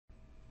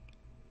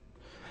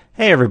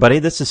Hey everybody,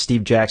 this is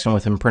Steve Jackson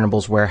with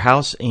Imprintables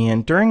Warehouse,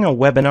 and during a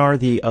webinar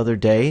the other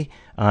day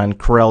on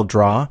Corel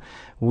Draw,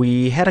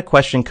 we had a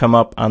question come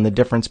up on the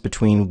difference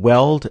between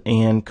weld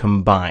and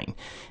combine.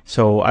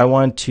 So I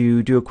want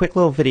to do a quick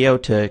little video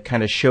to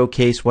kind of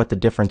showcase what the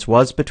difference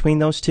was between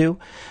those two.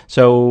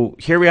 So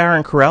here we are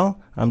in Corel.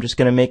 I'm just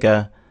going to make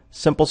a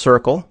simple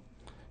circle,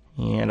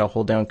 and I'll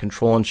hold down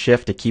Control and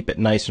Shift to keep it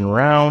nice and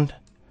round.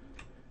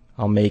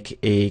 I'll make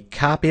a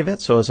copy of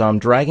it, so as I'm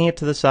dragging it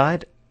to the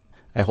side,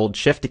 I hold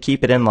Shift to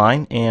keep it in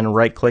line and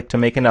right click to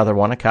make another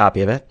one, a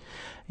copy of it.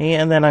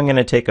 And then I'm going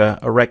to take a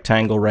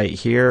rectangle right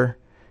here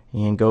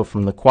and go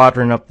from the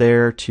quadrant up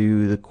there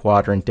to the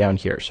quadrant down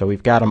here. So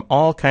we've got them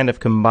all kind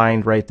of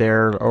combined right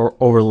there, or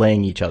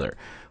overlaying each other.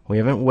 We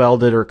haven't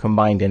welded or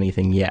combined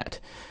anything yet.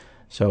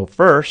 So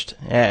first,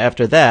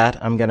 after that,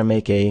 I'm going to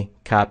make a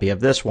copy of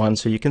this one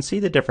so you can see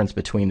the difference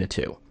between the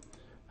two.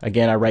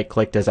 Again, I right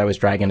clicked as I was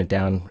dragging it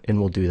down,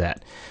 and we'll do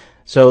that.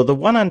 So the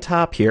one on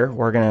top here,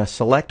 we're going to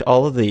select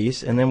all of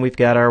these, and then we've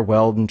got our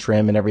weld and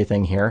trim and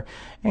everything here.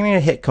 I'm going to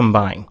hit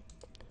combine.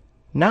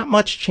 Not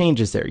much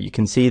changes there. You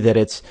can see that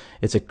it's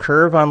a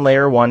curve on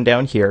layer 1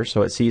 down here,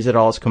 so it sees it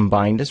all as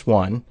combined as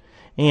one.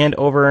 And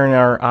over in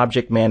our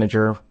object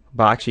manager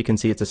box, you can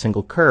see it's a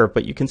single curve,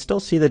 but you can still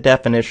see the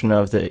definition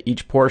of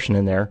each portion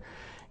in there.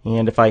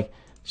 And if I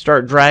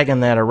start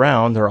dragging that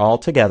around, they're all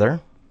together.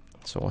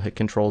 So we'll hit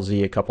Control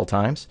Z a couple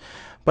times.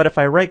 But if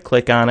I right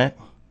click on it,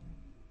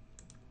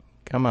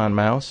 come on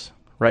mouse,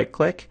 right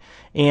click,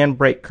 and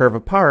break curve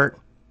apart,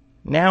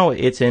 now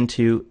it's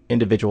into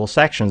individual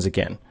sections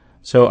again.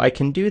 So I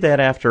can do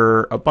that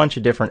after a bunch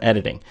of different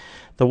editing.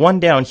 The one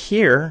down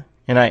here,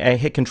 and I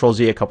hit Control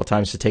Z a couple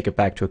times to take it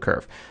back to a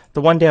curve.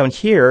 The one down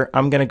here,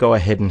 I'm going to go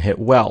ahead and hit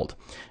weld.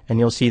 And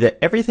you'll see that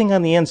everything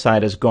on the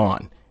inside is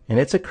gone. And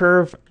it's a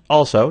curve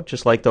also,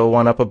 just like the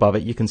one up above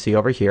it you can see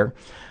over here.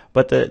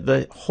 But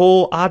the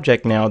whole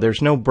object now,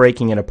 there's no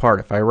breaking it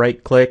apart. If I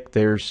right click,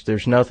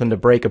 there's nothing to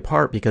break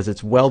apart because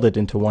it's welded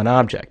into one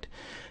object.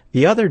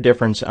 The other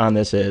difference on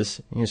this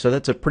is, so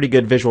that's a pretty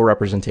good visual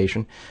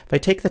representation. If I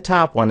take the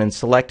top one and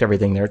select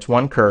everything there, it's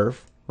one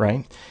curve,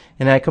 right?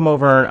 And I come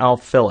over and I'll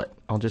fill it.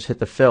 I'll just hit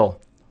the fill.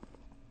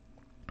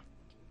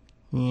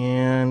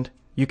 And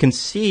you can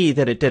see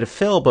that it did a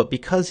fill, but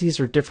because these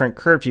are different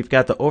curves, you've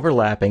got the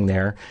overlapping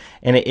there,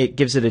 and it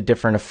gives it a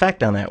different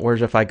effect on that.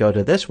 Whereas if I go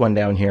to this one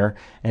down here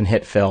and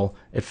hit fill,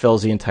 it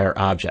fills the entire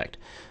object.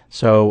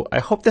 So I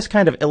hope this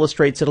kind of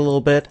illustrates it a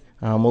little bit.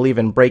 We'll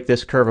even break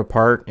this curve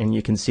apart, and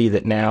you can see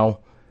that now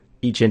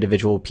each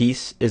individual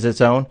piece is its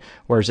own,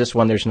 whereas this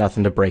one there's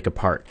nothing to break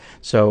apart.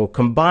 So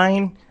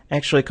combine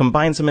actually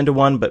combines them into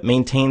one but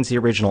maintains the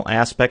original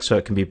aspect so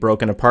it can be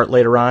broken apart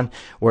later on,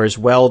 whereas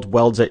weld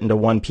welds it into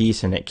one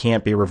piece and it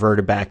can't be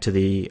reverted back to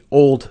the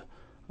old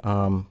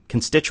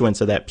constituents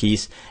of that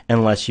piece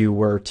unless you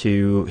were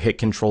to hit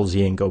Control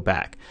Z and go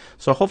back.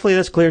 So hopefully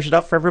this clears it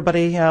up for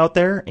everybody out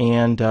there,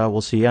 and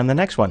we'll see you on the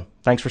next one.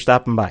 Thanks for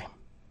stopping by.